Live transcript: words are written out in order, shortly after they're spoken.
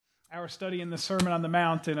our study in the Sermon on the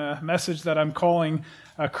Mount in a message that I'm calling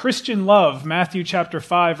Christian Love, Matthew chapter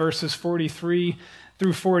 5, verses 43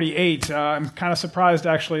 through 48. I'm kind of surprised,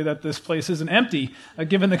 actually, that this place isn't empty,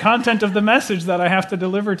 given the content of the message that I have to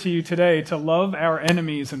deliver to you today, to love our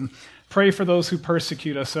enemies and pray for those who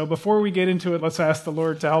persecute us. So before we get into it, let's ask the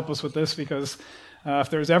Lord to help us with this, because if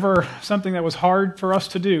there's ever something that was hard for us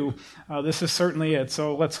to do, this is certainly it.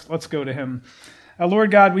 So let's go to Him. Lord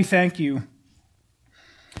God, we thank you.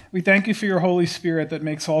 We thank you for your Holy Spirit that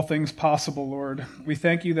makes all things possible, Lord. We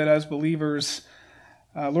thank you that as believers,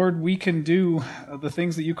 Lord, we can do the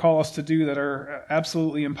things that you call us to do that are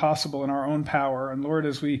absolutely impossible in our own power. And Lord,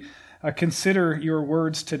 as we consider your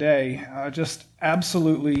words today, just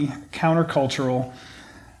absolutely countercultural,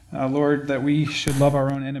 Lord, that we should love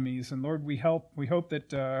our own enemies. And Lord, we hope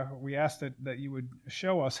that we ask that you would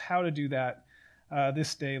show us how to do that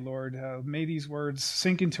this day, Lord. May these words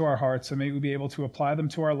sink into our hearts, and may we be able to apply them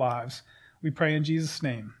to our lives. We pray in Jesus'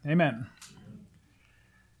 name. Amen.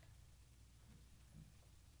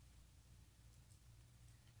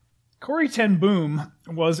 Corrie ten Boom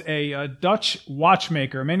was a Dutch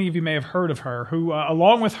watchmaker. Many of you may have heard of her, who,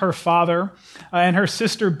 along with her father and her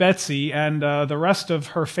sister Betsy and the rest of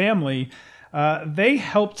her family, they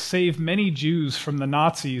helped save many Jews from the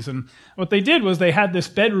Nazis. And what they did was they had this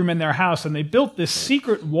bedroom in their house, and they built this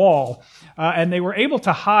secret wall, and they were able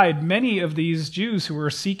to hide many of these Jews who were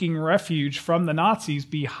seeking refuge from the Nazis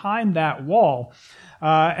behind that wall.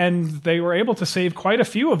 And they were able to save quite a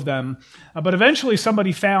few of them. But eventually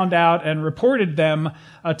somebody found out and reported them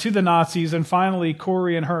to the Nazis, and finally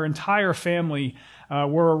Corrie and her entire family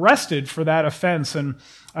were arrested for that offense. And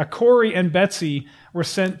Corrie and Betsy were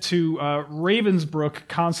sent to Ravensbrück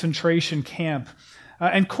concentration camp.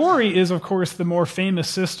 And Corrie is, of course, the more famous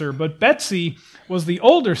sister, but Betsy was the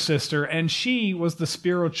older sister, and she was the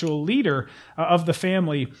spiritual leader of the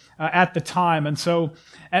family at the time. And so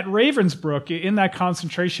at Ravensbrück, in that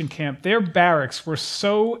concentration camp, their barracks were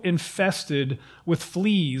so infested with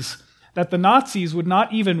fleas that the Nazis would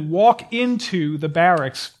not even walk into the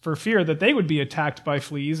barracks for fear that they would be attacked by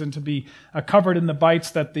fleas and to be covered in the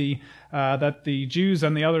bites that the Jews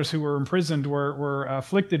and the others who were imprisoned were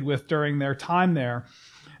afflicted with during their time there.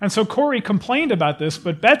 And so Corrie complained about this,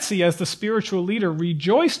 but Betsy, as the spiritual leader,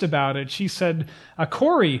 rejoiced about it. She said,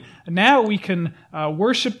 Corrie, now we can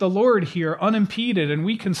worship the Lord here unimpeded, and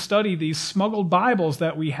we can study these smuggled Bibles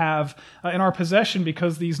that we have in our possession,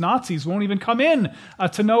 because these Nazis won't even come in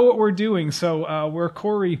to know what we're doing. So where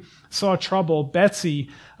Corrie saw trouble, Betsy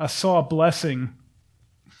saw a blessing.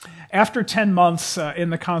 After 10 months in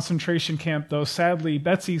the concentration camp, though, sadly,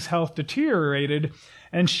 Betsy's health deteriorated,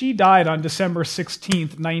 and she died on December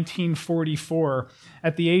 16th, 1944,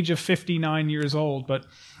 at the age of 59 years old. But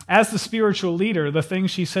as the spiritual leader, the thing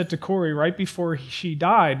she said to Corrie right before she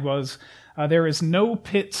died was, there is no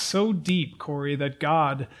pit so deep, Corrie, that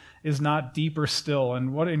God is not deeper still.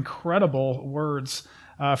 And what incredible words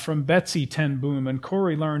from Betsy ten Boom. And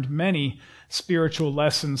Corrie learned many spiritual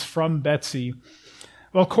lessons from Betsy.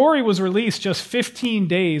 Well, Corrie was released just 15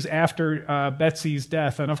 days after Betsy's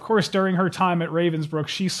death. And of course, during her time at Ravensbrück,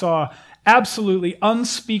 she saw absolutely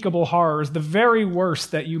unspeakable horrors, the very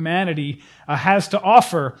worst that humanity has to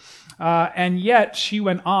offer. And yet, she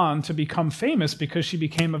went on to become famous because she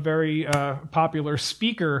became a very popular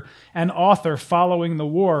speaker and author following the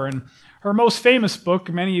war. And her most famous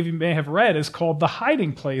book, many of you may have read, is called The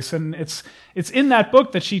Hiding Place. And it's in that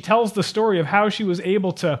book that she tells the story of how she was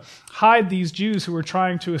able to hide these Jews who were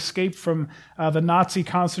trying to escape from the Nazi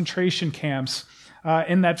concentration camps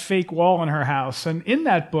in that fake wall in her house. And in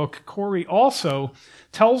that book, Corrie also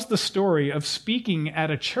tells the story of speaking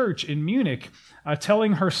at a church in Munich,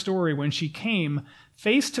 telling her story when she came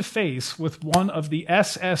face to face with one of the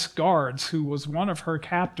SS guards who was one of her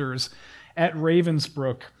captors at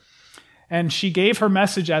Ravensbrück. And she gave her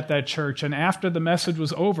message at that church, and after the message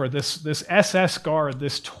was over, this SS guard,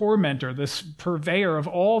 this tormentor, this purveyor of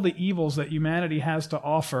all the evils that humanity has to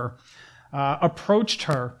offer, approached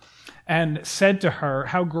her and said to her,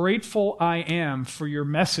 "How grateful I am for your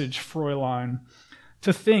message, Fräulein.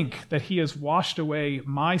 To think that he has washed away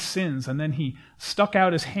my sins." And then he stuck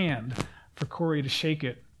out his hand for Corrie to shake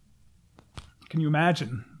it. Can you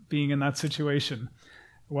imagine being in that situation?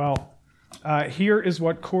 Well, here is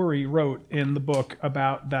what Corrie wrote in the book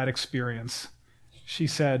about that experience. She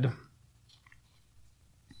said,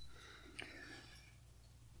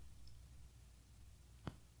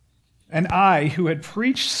 "And I, who had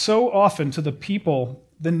preached so often to the people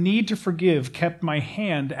the need to forgive, kept my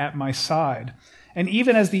hand at my side. And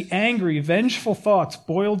even as the angry, vengeful thoughts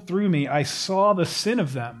boiled through me, I saw the sin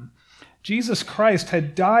of them. Jesus Christ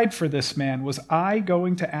had died for this man. Was I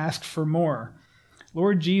going to ask for more?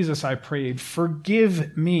 Lord Jesus, I prayed,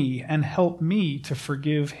 forgive me and help me to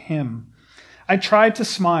forgive him. I tried to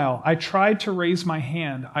smile. I tried to raise my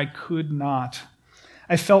hand. I could not.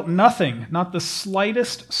 I felt nothing, not the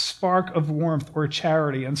slightest spark of warmth or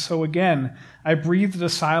charity. And so again, I breathed a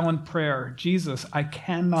silent prayer. Jesus, I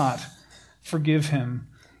cannot forgive him.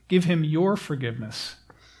 Give him your forgiveness.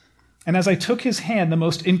 And as I took his hand, the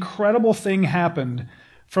most incredible thing happened.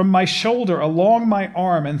 From my shoulder, along my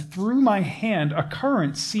arm, and through my hand, a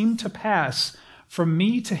current seemed to pass from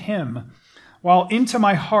me to him, while into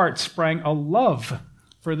my heart sprang a love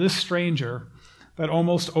for this stranger that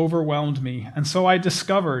almost overwhelmed me. And so I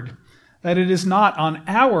discovered that it is not on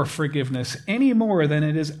our forgiveness any more than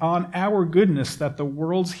it is on our goodness that the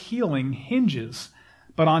world's healing hinges,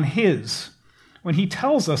 but on his. When he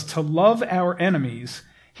tells us to love our enemies,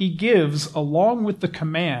 he gives, along with the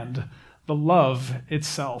command, the love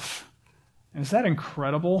itself. Is that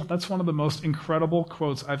incredible? That's one of the most incredible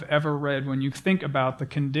quotes I've ever read when you think about the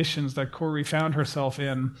conditions that Corrie found herself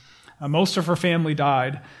in. Most of her family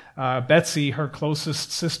died. Betsy, her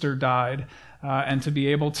closest sister, died. And to be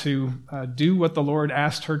able to do what the Lord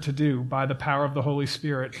asked her to do by the power of the Holy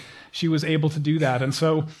Spirit, she was able to do that. And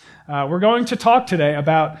so we're going to talk today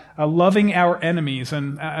about loving our enemies.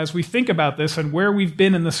 And as we think about this and where we've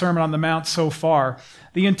been in the Sermon on the Mount so far,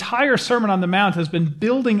 the entire Sermon on the Mount has been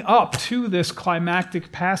building up to this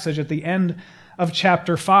climactic passage at the end of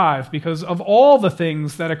chapter 5, because of all the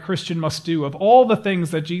things that a Christian must do, of all the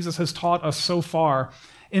things that Jesus has taught us so far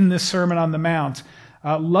in this Sermon on the Mount,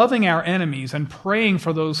 loving our enemies and praying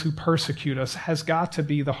for those who persecute us has got to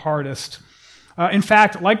be the hardest. In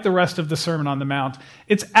fact, like the rest of the Sermon on the Mount,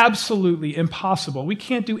 it's absolutely impossible. We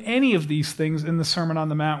can't do any of these things in the Sermon on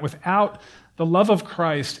the Mount without the love of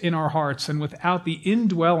Christ in our hearts and without the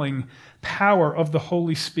indwelling power of the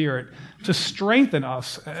Holy Spirit to strengthen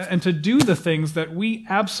us and to do the things that we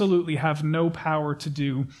absolutely have no power to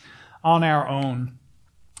do on our own.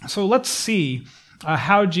 So let's see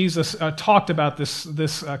how Jesus talked about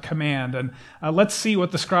this command, and let's see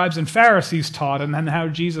what the scribes and Pharisees taught, and then how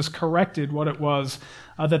Jesus corrected what it was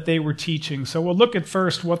that they were teaching. So we'll look at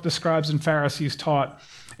first what the scribes and Pharisees taught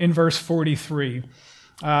in verse 43.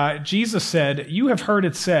 Jesus said, "You have heard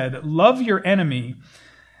it said, love your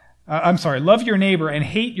neighbor and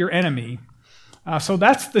hate your enemy." So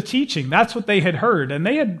that's the teaching. That's what they had heard. And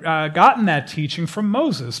they had gotten that teaching from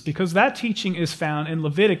Moses, because that teaching is found in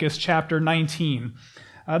Leviticus chapter 19.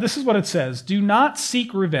 This is what it says: "Do not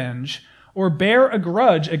seek revenge or bear a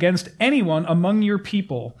grudge against anyone among your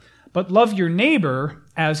people, but love your neighbor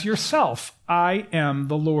as yourself. I am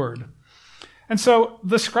the Lord." And so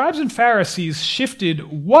the scribes and Pharisees shifted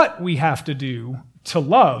what we have to do to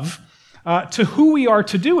love to who we are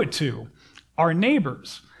to do it to, our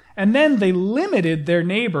neighbors. And then they limited their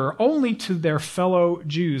neighbor only to their fellow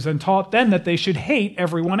Jews and taught them that they should hate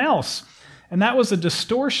everyone else. And that was a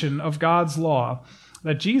distortion of God's law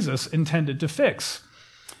that Jesus intended to fix.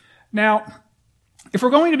 Now, if we're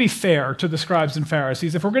going to be fair to the scribes and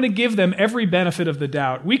Pharisees, if we're going to give them every benefit of the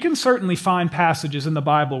doubt, we can certainly find passages in the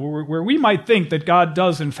Bible where we might think that God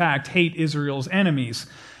does, in fact, hate Israel's enemies.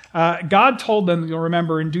 God told them, you'll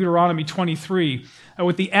remember in Deuteronomy 23,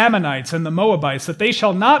 with the Ammonites and the Moabites, that they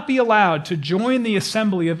shall not be allowed to join the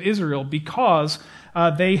assembly of Israel because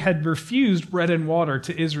they had refused bread and water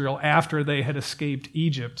to Israel after they had escaped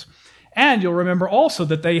Egypt. And you'll remember also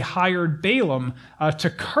that they hired Balaam to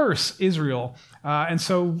curse Israel. And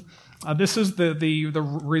so this is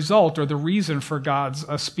the result or the reason for God's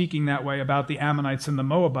speaking that way about the Ammonites and the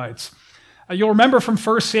Moabites. You'll remember from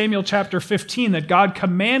 1 Samuel chapter 15 that God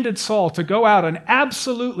commanded Saul to go out and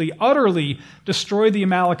absolutely, utterly destroy the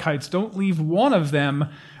Amalekites. Don't leave one of them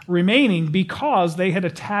remaining, because they had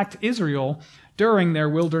attacked Israel during their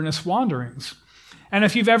wilderness wanderings. And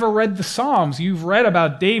if you've ever read the Psalms, you've read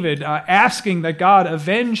about David asking that God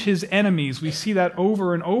avenge his enemies. We see that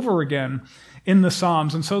over and over again in the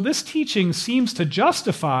Psalms. And so this teaching seems to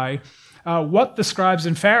justify what the scribes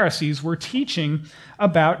and Pharisees were teaching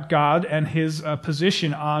about God and his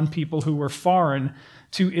position on people who were foreign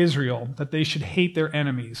to Israel, that they should hate their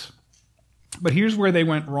enemies. But here's where they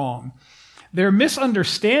went wrong. Their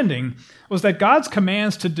misunderstanding was that God's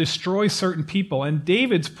commands to destroy certain people and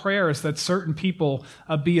David's prayers that certain people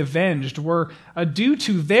be avenged were due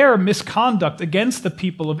to their misconduct against the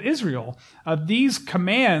people of Israel. These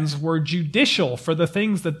commands were judicial for the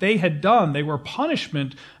things that they had done. They were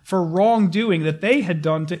punishment for wrongdoing that they had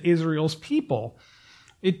done to Israel's people.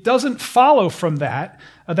 It doesn't follow from that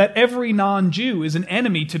that every non-Jew is an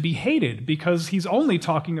enemy to be hated, because he's only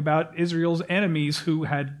talking about Israel's enemies who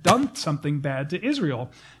had done something bad to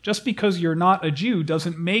Israel. Just because you're not a Jew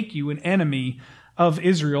doesn't make you an enemy of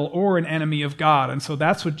Israel or an enemy of God. And so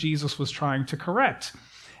that's what Jesus was trying to correct.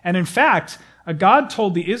 And in fact, God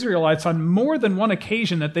told the Israelites on more than one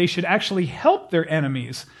occasion that they should actually help their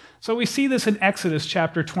enemies. So we see this in Exodus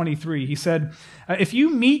chapter 23. He said, if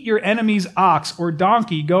you meet your enemy's ox or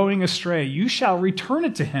donkey going astray, you shall return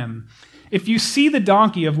it to him. If you see the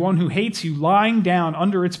donkey of one who hates you lying down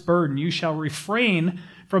under its burden, you shall refrain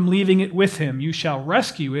from leaving it with him. You shall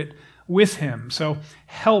rescue it with him. So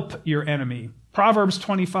help your enemy. Proverbs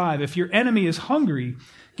 25, if your enemy is hungry,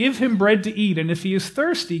 give him bread to eat, and if he is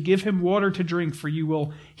thirsty, give him water to drink, for you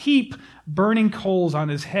will heap burning coals on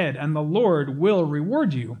his head, and the Lord will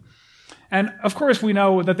reward you. And of course, we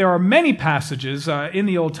know that there are many passages in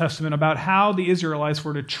the Old Testament about how the Israelites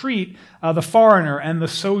were to treat the foreigner and the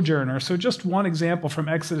sojourner. So just one example from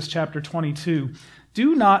Exodus chapter 22.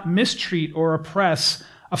 Do not mistreat or oppress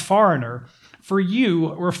a foreigner, for you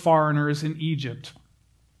were foreigners in Egypt.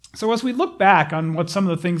 So as we look back on what some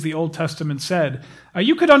of the things the Old Testament said,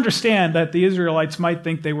 you could understand that the Israelites might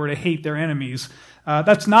think they were to hate their enemies.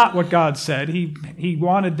 That's not what God said. He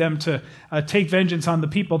wanted them to take vengeance on the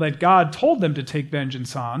people that God told them to take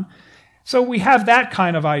vengeance on. So we have that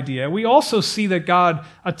kind of idea. We also see that God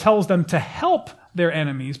tells them to help their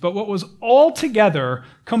enemies, but what was altogether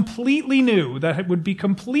completely new, that would be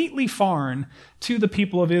completely foreign to the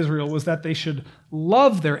people of Israel, was that they should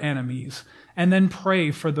love their enemies and then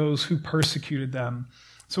pray for those who persecuted them.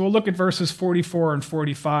 So we'll look at verses 44 and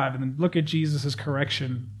 45 and then look at Jesus'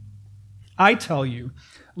 correction. I tell you,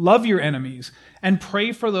 love your enemies and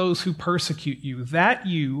pray for those who persecute you, that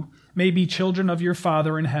you may be children of your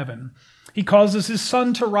Father in heaven. He causes his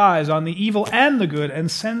sun to rise on the evil and the good and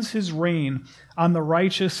sends his rain on the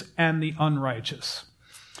righteous and the unrighteous.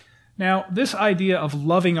 Now, this idea of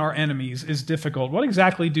loving our enemies is difficult. What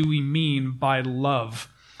exactly do we mean by love?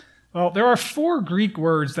 Well, there are 4 Greek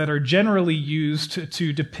words that are generally used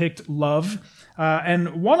to depict love,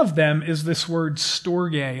 and one of them is this word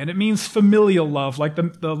storge, and it means familial love, like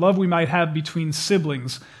the love we might have between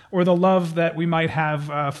siblings, or the love that we might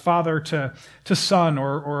have father to son,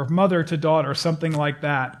 or mother to daughter, something like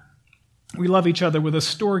that. We love each other with a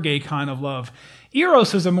storge kind of love.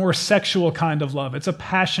 Eros is a more sexual kind of love. It's a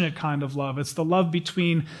passionate kind of love. It's the love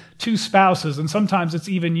between 2 spouses, and sometimes it's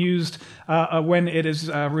even used when it is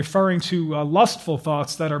referring to lustful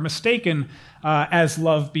thoughts that are mistaken as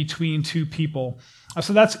love between 2 people.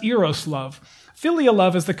 So that's Eros love. Filial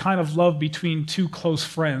love is the kind of love between 2 close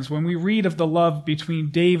friends. When we read of the love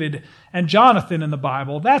between David and Jonathan in the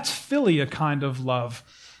Bible, that's philia kind of love.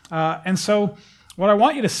 And so what I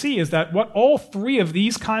want you to see is that what all 3 of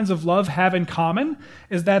these kinds of love have in common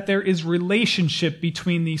is that there is relationship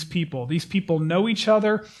between these people. These people know each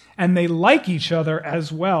other and they like each other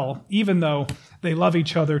as well, even though they love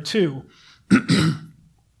each other too.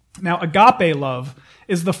 Now, agape love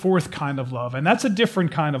is the 4th kind of love, and that's a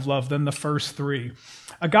different kind of love than the first 3.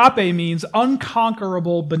 Agape means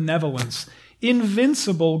unconquerable benevolence,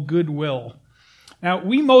 invincible goodwill. Now,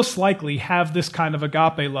 we most likely have this kind of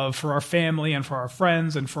agape love for our family and for our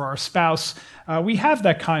friends and for our spouse. We have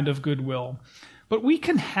that kind of goodwill. But we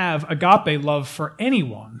can have agape love for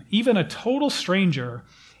anyone, even a total stranger,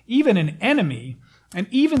 even an enemy, and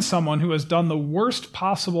even someone who has done the worst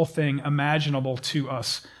possible thing imaginable to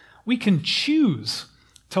us. We can choose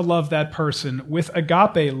to love that person with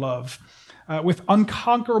agape love, with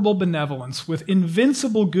unconquerable benevolence, with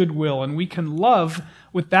invincible goodwill, and we can love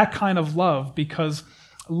with that kind of love because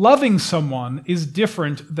loving someone is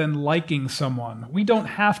different than liking someone. We don't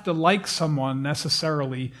have to like someone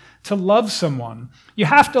necessarily to love someone. You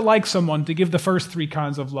have to like someone to give the first 3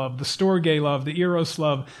 kinds of love, the storge love, the eros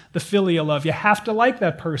love, the philia love. You have to like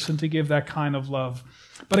that person to give that kind of love.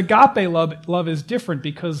 But agape love is different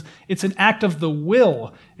because it's an act of the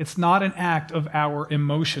will. It's not an act of our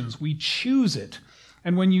emotions. We choose it.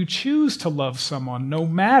 And when you choose to love someone, no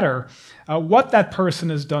matter what that person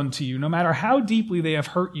has done to you, no matter how deeply they have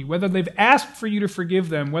hurt you, whether they've asked for you to forgive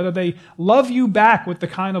them, whether they love you back with the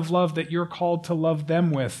kind of love that you're called to love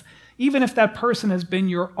them with, even if that person has been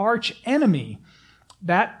your arch enemy,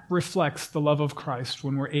 that reflects the love of Christ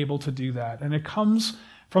when we're able to do that. And it comes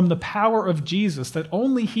from the power of Jesus that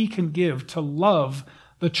only he can give to love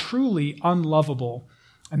the truly unlovable.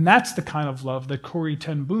 And that's the kind of love that Corrie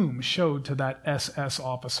ten Boom showed to that SS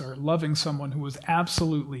officer. Loving someone who was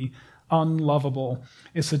absolutely unlovable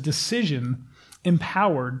is a decision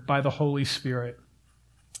empowered by the Holy Spirit.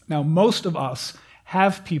 Now, most of us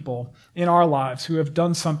have people in our lives who have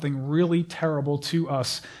done something really terrible to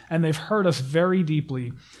us, and they've hurt us very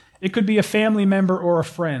deeply. It could be a family member or a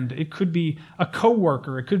friend. It could be a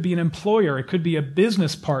coworker. It could be an employer. It could be a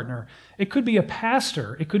business partner. It could be a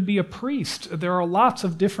pastor. It could be a priest. There are lots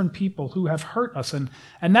of different people who have hurt us, and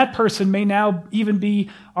that person may now even be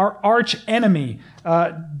our arch enemy.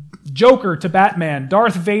 Joker to Batman,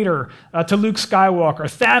 Darth Vader to Luke Skywalker,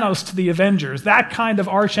 Thanos to the Avengers, that kind of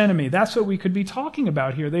arch enemy. That's what we could be talking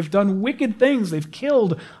about here. They've done wicked things. They've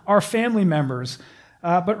killed our family members.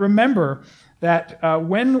 But remember that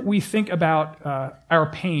when we think about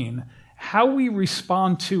our pain, how we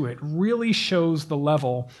respond to it really shows the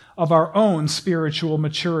level of our own spiritual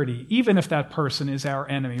maturity, even if that person is our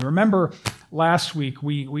enemy. Remember last week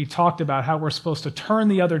we talked about how we're supposed to turn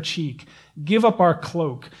the other cheek, give up our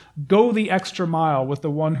cloak, go the extra mile with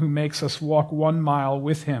the one who makes us walk 1 mile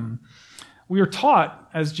with him. We are taught,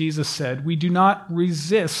 as Jesus said, we do not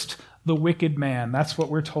resist the wicked man. That's what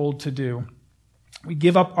we're told to do. We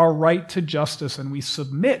give up our right to justice and we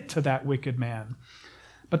submit to that wicked man.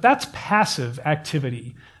 But that's passive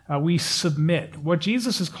activity. We submit. What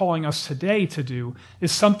Jesus is calling us today to do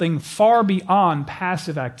is something far beyond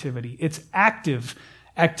passive activity. It's active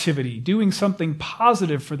activity, doing something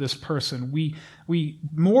positive for this person. We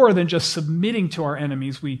more than just submitting to our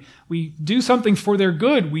enemies, we do something for their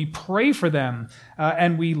good. We pray for them,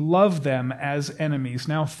 and we love them as enemies.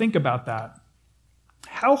 Now think about that.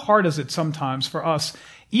 How hard is it sometimes for us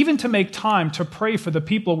even to make time to pray for the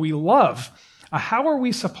people we love? How are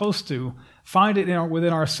we supposed to find it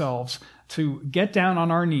within ourselves to get down on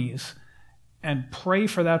our knees and pray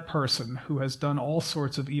for that person who has done all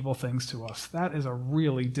sorts of evil things to us? That is a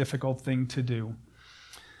really difficult thing to do.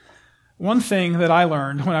 One thing that I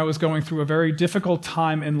learned when I was going through a very difficult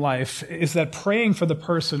time in life is that praying for the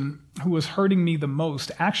person who was hurting me the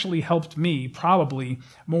most actually helped me probably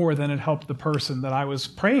more than it helped the person that I was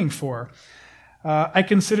praying for. I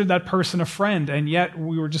considered that person a friend, and yet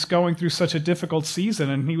we were just going through such a difficult season,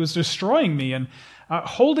 and he was destroying me. And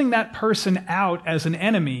holding that person out as an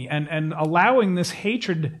enemy and allowing this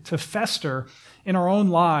hatred to fester in our own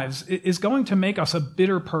lives is going to make us a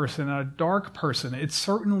bitter person, a dark person.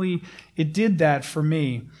 It did that for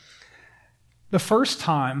me. The first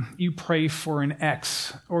time you pray for an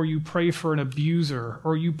ex, or you pray for an abuser,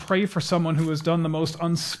 or you pray for someone who has done the most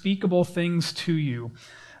unspeakable things to you,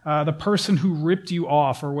 the person who ripped you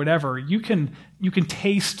off or whatever, you can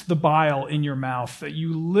taste the bile in your mouth, that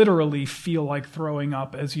you literally feel like throwing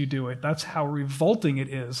up as you do it. That's how revolting it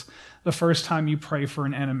is the first time you pray for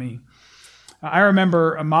an enemy. I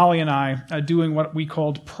remember Molly and I doing what we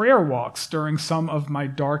called prayer walks during some of my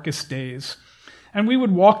darkest days. And we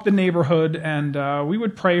would walk the neighborhood and we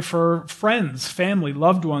would pray for friends, family,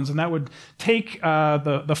 loved ones, and that would take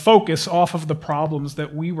the focus off of the problems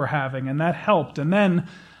that we were having, and that helped. And then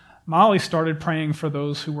Molly started praying for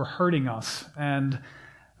those who were hurting us, and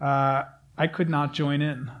I could not join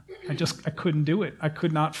in. I couldn't do it. I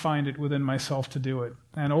could not find it within myself to do it.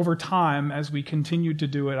 And over time, as we continued to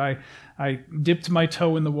do it, I dipped my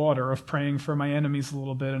toe in the water of praying for my enemies a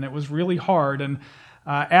little bit, and it was really hard. And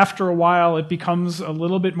after a while, it becomes a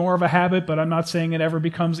little bit more of a habit, but I'm not saying it ever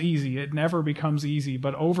becomes easy. It never becomes easy.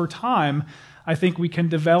 But over time, I think we can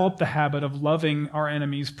develop the habit of loving our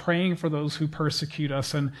enemies, praying for those who persecute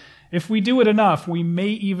us. And if we do it enough, we may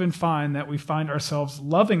even find that we find ourselves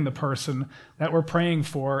loving the person that we're praying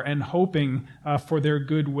for and hoping for their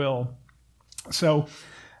goodwill. So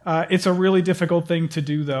it's a really difficult thing to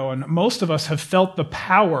do, though, and most of us have felt the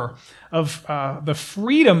power of the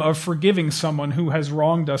freedom of forgiving someone who has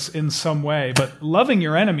wronged us in some way. But loving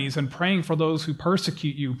your enemies and praying for those who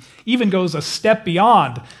persecute you even goes a step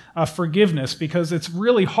beyond forgiveness, because it's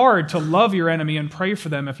really hard to love your enemy and pray for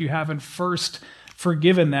them if you haven't first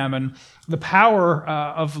forgiven them. And the power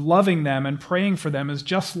of loving them and praying for them is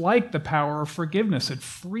just like the power of forgiveness. It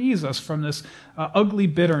frees us from this ugly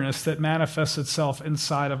bitterness that manifests itself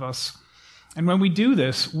inside of us. And when we do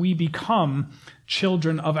this, we become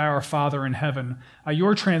children of our Father in heaven.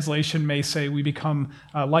 Your translation may say we become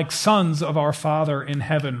like sons of our Father in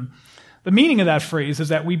heaven. The meaning of that phrase is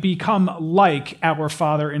that we become like our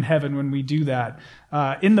Father in heaven when we do that.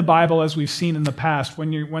 In the Bible, as we've seen in the past,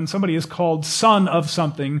 when somebody is called son of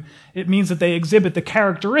something, it means that they exhibit the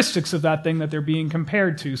characteristics of that thing that they're being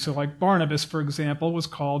compared to. So like Barnabas, for example, was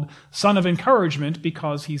called son of encouragement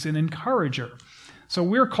because he's an encourager. So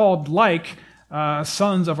we're called like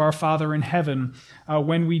sons of our Father in heaven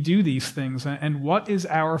when we do these things. And what is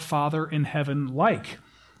our Father in heaven like?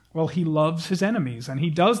 Well, he loves his enemies, and he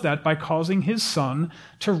does that by causing his Son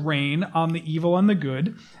to reign on the evil and the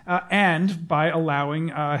good, and by allowing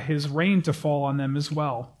his reign to fall on them as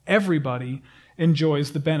well. Everybody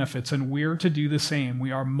enjoys the benefits, and we're to do the same.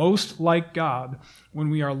 We are most like God when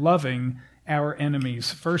we are loving our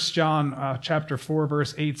enemies. 1 John chapter 4,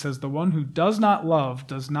 verse 8 says, "The one who does not love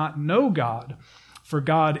does not know God, for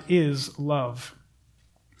God is love."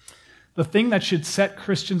 The thing that should set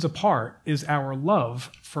Christians apart is our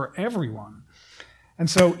love for everyone. And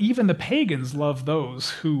so even the pagans love those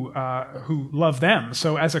who love them.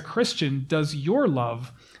 So as a Christian, does your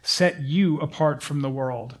love set you apart from the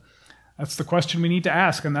world? That's the question we need to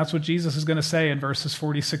ask, and that's what Jesus is going to say in verses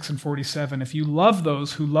 46 and 47. If you love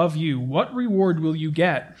those who love you, what reward will you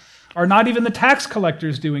get? Are not even the tax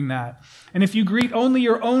collectors doing that? And if you greet only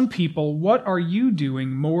your own people, what are you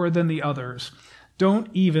doing more than the others? Don't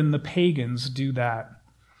even the pagans do that?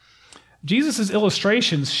 Jesus'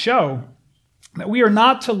 illustrations show that we are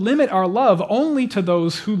not to limit our love only to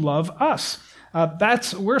those who love us.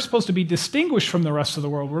 We're supposed to be distinguished from the rest of the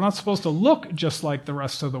world. We're not supposed to look just like the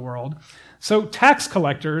rest of the world. So tax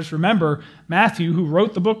collectors, remember, Matthew, who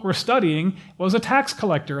wrote the book we're studying, was a tax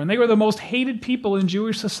collector, and they were the most hated people in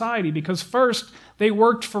Jewish society because first, they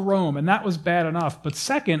worked for Rome, and that was bad enough. But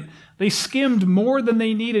second, they skimmed more than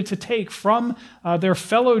they needed to take from their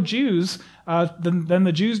fellow Jews than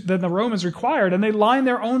the Romans required, and they lined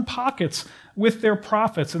their own pockets with their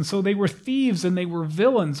profits. And so they were thieves and they were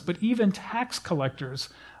villains, but even tax collectors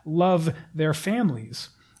love their families.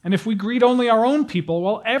 And if we greet only our own people,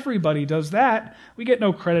 well, everybody does that. We get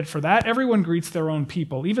no credit for that. Everyone greets their own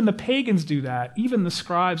people. Even the pagans do that. Even the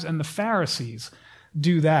scribes and the Pharisees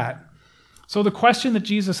do that. So the question that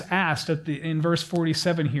Jesus asked in verse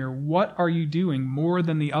 47 here, what are you doing more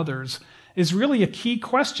than the others, is really a key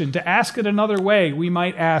question. To ask it another way, we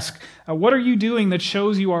might ask, what are you doing that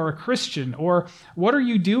shows you are a Christian? Or what are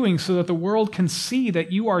you doing so that the world can see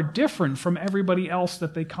that you are different from everybody else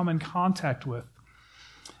that they come in contact with?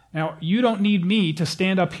 Now, you don't need me to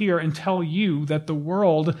stand up here and tell you that the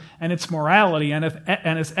world and its morality and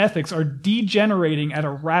its ethics are degenerating at a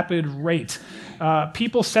rapid rate.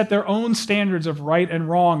 People set their own standards of right and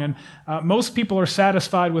wrong, and most people are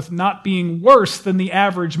satisfied with not being worse than the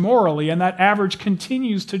average morally, and that average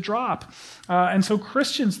continues to drop. And so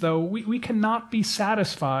Christians, though, we cannot be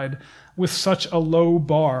satisfied with such a low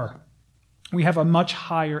bar. We have a much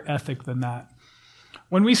higher ethic than that.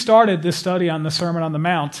 When we started this study on the Sermon on the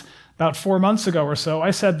Mount about 4 months ago or so,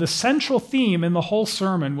 I said the central theme in the whole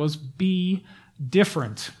sermon was be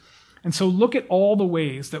different. And so look at all the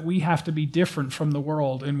ways that we have to be different from the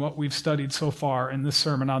world in what we've studied so far in this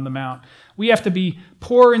Sermon on the Mount. We have to be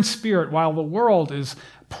poor in spirit while the world is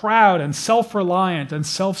proud and self-reliant and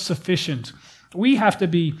self-sufficient. We have to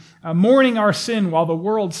be mourning our sin while the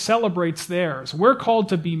world celebrates theirs. We're called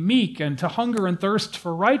to be meek and to hunger and thirst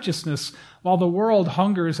for righteousness while the world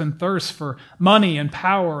hungers and thirsts for money and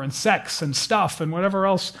power and sex and stuff and whatever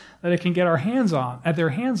else that it can get their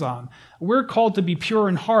hands on. We're called to be pure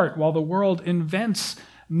in heart while the world invents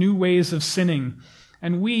new ways of sinning.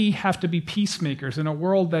 And we have to be peacemakers in a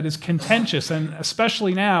world that is contentious and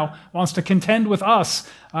especially now wants to contend with us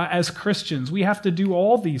as Christians. We have to do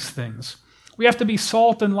all these things. We have to be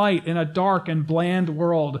salt and light in a dark and bland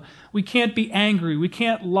world. We can't be angry. We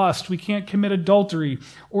can't lust. We can't commit adultery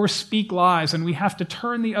or speak lies. And we have to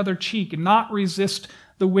turn the other cheek and not resist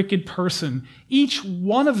the wicked person. Each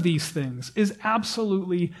one of these things is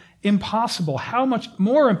absolutely impossible. How much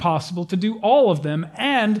more impossible to do all of them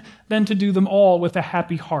and then to do them all with a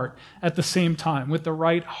happy heart at the same time, with the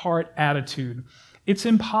right heart attitude. It's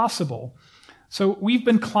impossible. So we've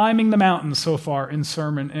been climbing the mountains so far in the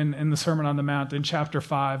Sermon on the Mount in chapter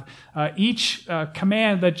 5. Each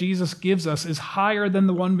command that Jesus gives us is higher than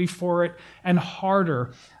the one before it and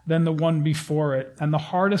harder than the one before it. And the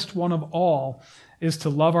hardest one of all is to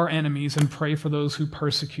love our enemies and pray for those who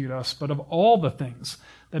persecute us. But of all the things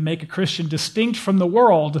that make a Christian distinct from the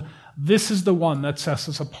world, this is the one that sets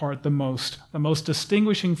us apart the most. The most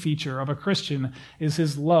distinguishing feature of a Christian is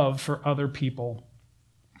his love for other people.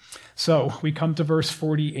 So we come to verse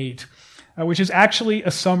 48, which is actually a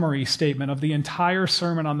summary statement of the entire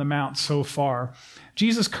Sermon on the Mount so far.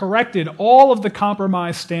 Jesus corrected all of the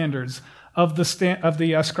compromise standards of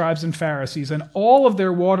the scribes and Pharisees and all of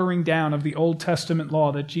their watering down of the Old Testament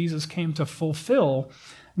law that Jesus came to fulfill,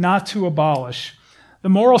 not to abolish. The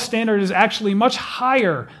moral standard is actually much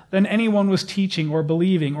higher than anyone was teaching or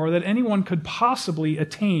believing or that anyone could possibly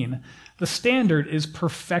attain. The standard is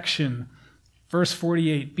perfection. Verse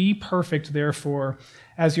 48, be perfect, therefore,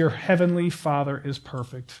 as your heavenly Father is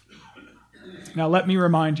perfect. Now let me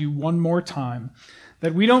remind you one more time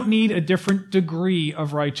that we don't need a different degree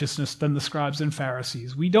of righteousness than the scribes and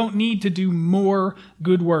Pharisees. We don't need to do more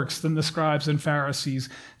good works than the scribes and Pharisees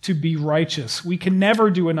to be righteous. We can never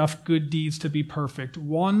do enough good deeds to be perfect.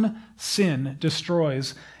 One sin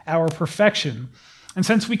destroys our perfection. And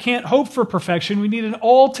since we can't hope for perfection, we need an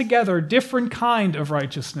altogether different kind of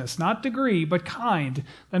righteousness, not degree, but kind,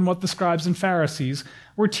 than what the scribes and Pharisees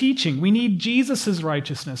were teaching. We need Jesus'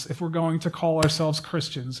 righteousness if we're going to call ourselves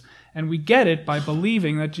Christians. And we get it by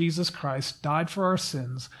believing that Jesus Christ died for our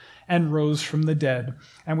sins and rose from the dead.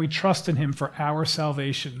 And we trust in him for our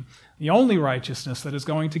salvation. The only righteousness that is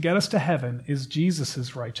going to get us to heaven is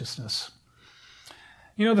Jesus' righteousness.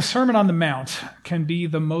 You know, the Sermon on the Mount can be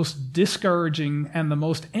the most discouraging and the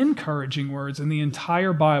most encouraging words in the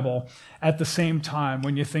entire Bible at the same time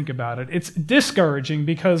when you think about it. It's discouraging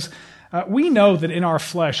because we know that in our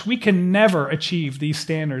flesh we can never achieve these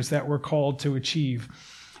standards that we're called to achieve.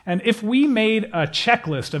 And if we made a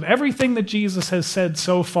checklist of everything that Jesus has said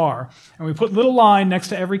so far, and we put a little line next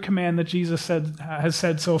to every command that Jesus has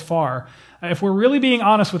said so far, if we're really being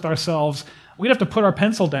honest with ourselves, we'd have to put our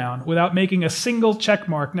pencil down without making a single check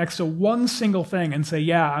mark next to one single thing and say,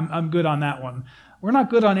 yeah, I'm good on that one. We're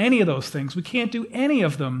not good on any of those things. We can't do any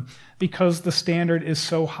of them because the standard is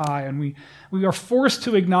so high, and we are forced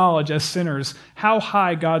to acknowledge as sinners how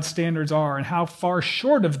high God's standards are and how far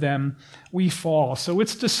short of them we fall. So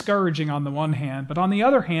it's discouraging on the one hand, but on the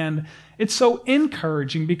other hand, it's so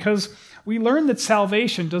encouraging because we learn that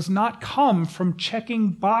salvation does not come from checking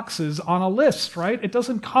boxes on a list, right? It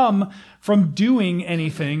doesn't come from doing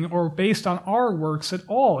anything or based on our works at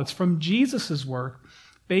all. It's from Jesus' work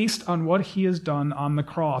based on what he has done on the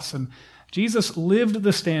cross. And Jesus lived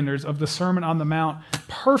the standards of the Sermon on the Mount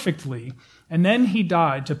perfectly, and then he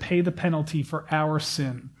died to pay the penalty for our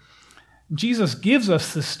sin. Jesus gives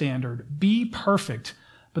us the standard, be perfect.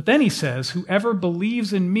 But then he says, whoever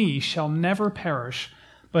believes in me shall never perish,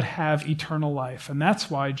 but have eternal life. And that's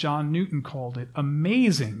why John Newton called it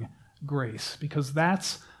amazing grace, because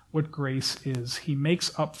that's what grace is. He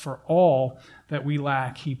makes up for all that we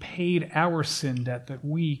lack. He paid our sin debt that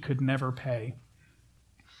we could never pay.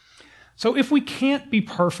 So if we can't be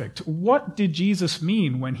perfect, what did Jesus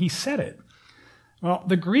mean when he said it? Well,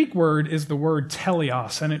 the Greek word is the word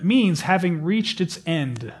teleos, and it means having reached its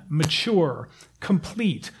end, mature,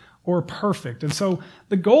 complete, or perfect. And so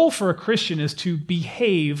the goal for a Christian is to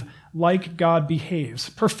behave like God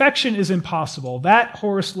behaves. Perfection is impossible. That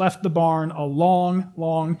horse left the barn a long,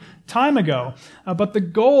 long time ago. But the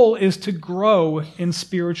goal is to grow in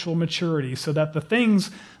spiritual maturity so that the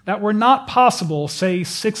things that were not possible, say,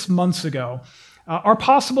 6 months ago, are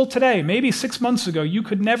possible today. Maybe 6 months ago, you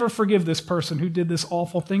could never forgive this person who did this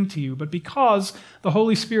awful thing to you. But because the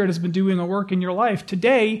Holy Spirit has been doing a work in your life,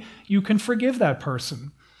 today you can forgive that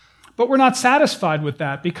person. But we're not satisfied with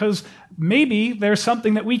that because maybe there's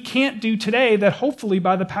something that we can't do today that hopefully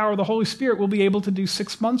by the power of the Holy Spirit we'll be able to do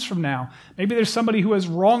 6 months from now. Maybe there's somebody who has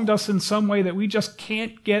wronged us in some way that we just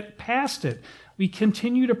can't get past it. We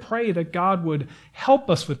continue to pray that God would help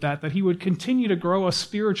us with that he would continue to grow us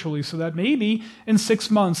spiritually so that maybe in 6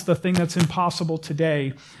 months the thing that's impossible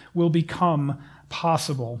today will become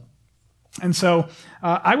possible. And so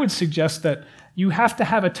I would suggest that you have to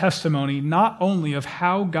have a testimony not only of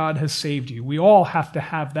how God has saved you. We all have to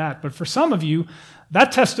have that. But for some of you,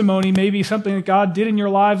 that testimony may be something that God did in your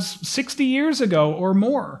lives 60 years ago or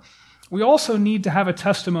more. We also need to have a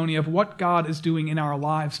testimony of what God is doing in our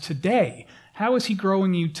lives today. How is he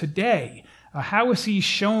growing you today? How has he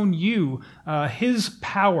shown you his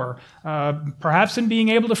power, perhaps in being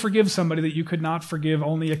able to forgive somebody that you could not forgive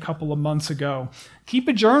only a couple of months ago? Keep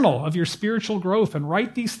a journal of your spiritual growth and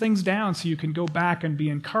write these things down so you can go back and be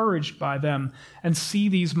encouraged by them and see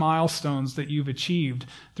these milestones that you've achieved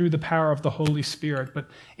through the power of the Holy Spirit. But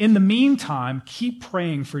in the meantime, keep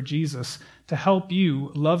praying for Jesus to help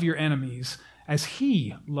you love your enemies as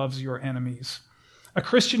he loves your enemies. A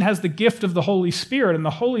Christian has the gift of the Holy Spirit, and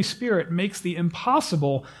the Holy Spirit makes the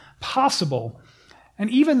impossible possible. And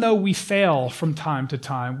even though we fail from time to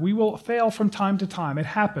time, we will fail from time to time. It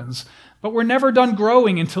happens. But we're never done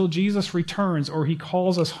growing until Jesus returns or he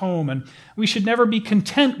calls us home. And we should never be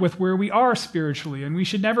content with where we are spiritually. And we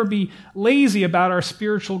should never be lazy about our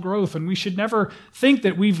spiritual growth. And we should never think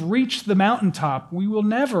that we've reached the mountaintop. We will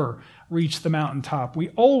never reach the mountaintop. We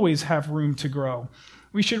always have room to grow.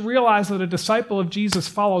 We should realize that a disciple of Jesus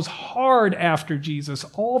follows hard after Jesus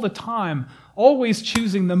all the time, always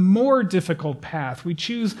choosing the more difficult path. We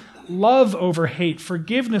choose love over hate,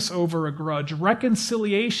 forgiveness over a grudge,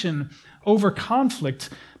 reconciliation over conflict,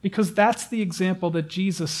 because that's the example that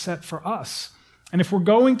Jesus set for us. And if we're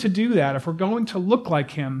going to do that, if we're going to look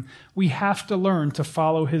like him, we have to learn to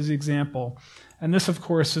follow his example. And this, of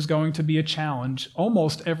course, is going to be a challenge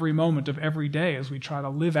almost every moment of every day as we try to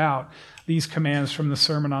live out these commands from the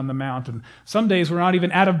Sermon on the Mount. And some days we're not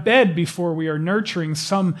even out of bed before we are nurturing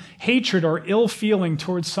some hatred or ill feeling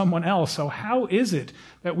towards someone else. So how is it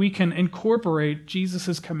that we can incorporate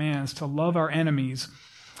Jesus' commands to love our enemies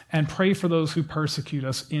and pray for those who persecute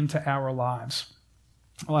us into our lives?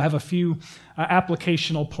 Well, I have a few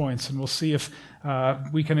applicational points, and we'll see if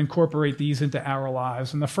we can incorporate these into our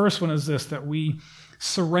lives. And the first one is this, that we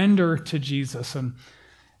surrender to Jesus. And,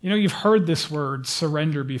 you've heard this word,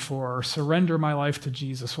 surrender, before, or surrender my life to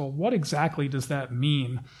Jesus. Well, what exactly does that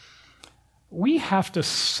mean? We have to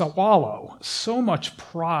swallow so much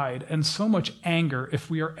pride and so much anger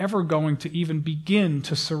if we are ever going to even begin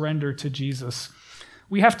to surrender to Jesus.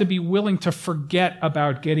 We have to be willing to forget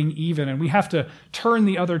about getting even, and we have to turn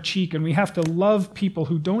the other cheek, and we have to love people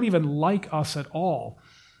who don't even like us at all.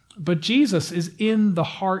 But Jesus is in the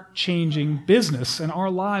heart-changing business, and our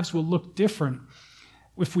lives will look different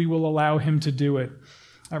if we will allow him to do it.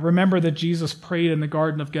 Remember that Jesus prayed in the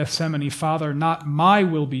Garden of Gethsemane, "Father, not my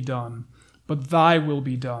will be done, but thy will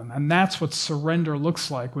be done." And that's what surrender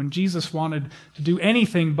looks like. When Jesus wanted to do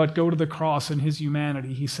anything but go to the cross in his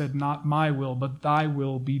humanity, he said, "Not my will, but thy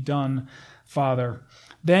will be done, Father."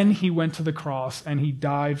 Then he went to the cross and he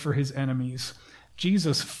died for his enemies.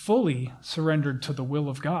 Jesus fully surrendered to the will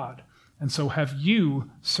of God. And so have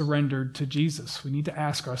you surrendered to Jesus? We need to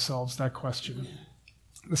ask ourselves that question.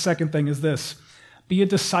 The second thing is this: be a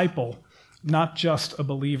disciple, not just a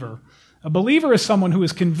believer. A believer is someone who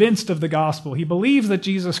is convinced of the gospel. He believes that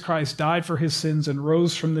Jesus Christ died for his sins and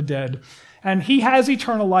rose from the dead. And he has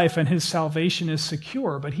eternal life and his salvation is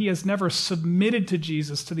secure, but he has never submitted to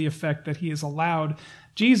Jesus to the effect that he has allowed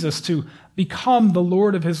Jesus to become the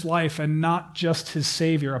Lord of his life and not just his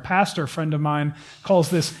Savior. A pastor friend of mine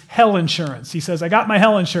calls this hell insurance. He says, "I got my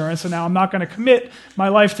hell insurance, and now I'm not going to commit my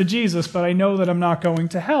life to Jesus, but I know that I'm not going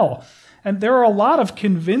to hell." And there are a lot of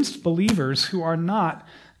convinced believers who are not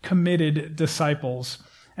committed disciples.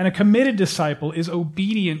 And a committed disciple is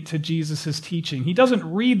obedient to Jesus' teaching. He doesn't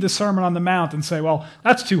read the Sermon on the Mount and say, "Well,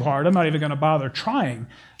 that's too hard. I'm not even going to bother trying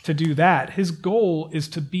to do that." His goal is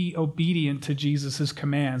to be obedient to Jesus'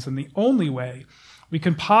 commands. And the only way we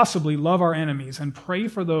can possibly love our enemies and pray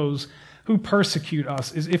for those who persecute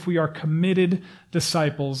us is if we are committed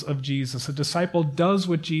disciples of Jesus. A disciple does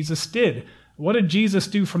what Jesus did. What did Jesus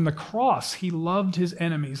do from the cross? He loved his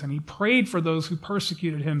enemies, and he prayed for those who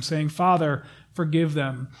persecuted him, saying, "Father, forgive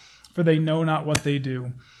them, for they know not what they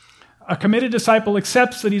do." A committed disciple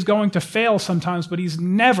accepts that he's going to fail sometimes, but he's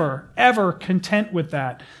never, ever content with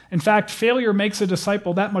that. In fact, failure makes a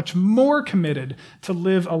disciple that much more committed to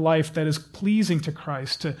live a life that is pleasing to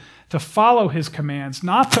Christ, to follow his commands,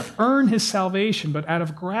 not to earn his salvation, but out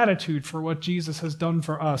of gratitude for what Jesus has done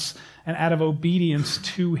for us and out of obedience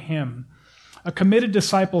to him. A committed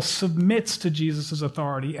disciple submits to Jesus'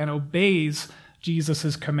 authority and obeys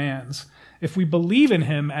Jesus' commands. If we believe in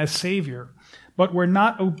him as Savior, but we're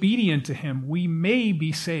not obedient to him, we may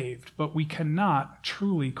be saved, but we cannot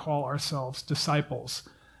truly call ourselves disciples.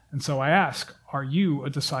 And so I ask, are you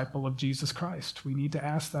a disciple of Jesus Christ? We need to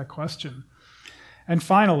ask that question. And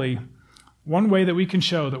finally, one way that we can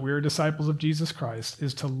show that we are disciples of Jesus Christ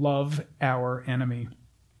is to love our enemy.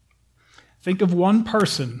 Think of one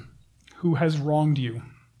person who has wronged you.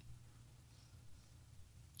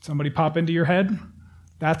 Somebody pop into your head?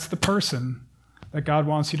 That's the person that God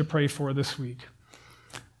wants you to pray for this week.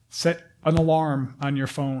 Set an alarm on your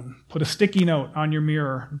phone. Put a sticky note on your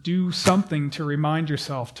mirror. Do something to remind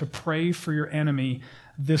yourself to pray for your enemy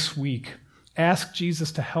this week. Ask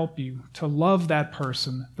Jesus to help you to love that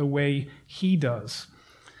person the way he does.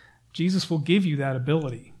 Jesus will give you that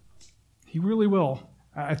ability. He really will.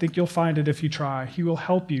 I think you'll find it if you try. He will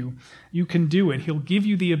help you. You can do it. He'll give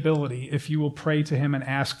you the ability if you will pray to him and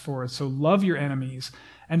ask for it. So love your enemies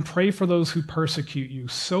and pray for those who persecute you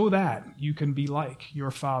so that you can be like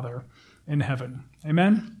your Father in heaven.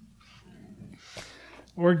 Amen?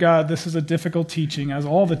 Lord God, this is a difficult teaching, as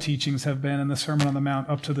all the teachings have been in the Sermon on the Mount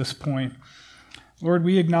up to this point. Lord,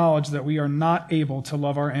 we acknowledge that we are not able to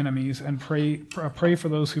love our enemies and pray for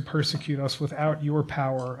those who persecute us without your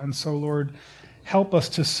power. And so, Lord, help us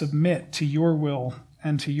to submit to your will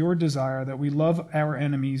and to your desire that we love our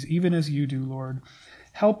enemies even as you do, Lord.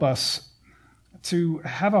 Help us to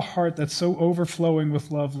have a heart that's so overflowing with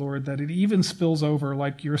love, Lord, that it even spills over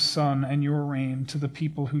like your sun and your rain to the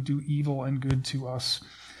people who do evil and good to us.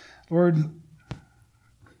 Lord,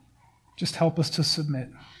 just help us to submit.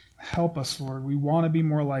 Help us, Lord. We want to be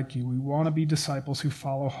more like you. We want to be disciples who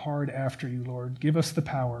follow hard after you, Lord. Give us the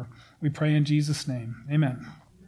power. We pray in Jesus' name. Amen.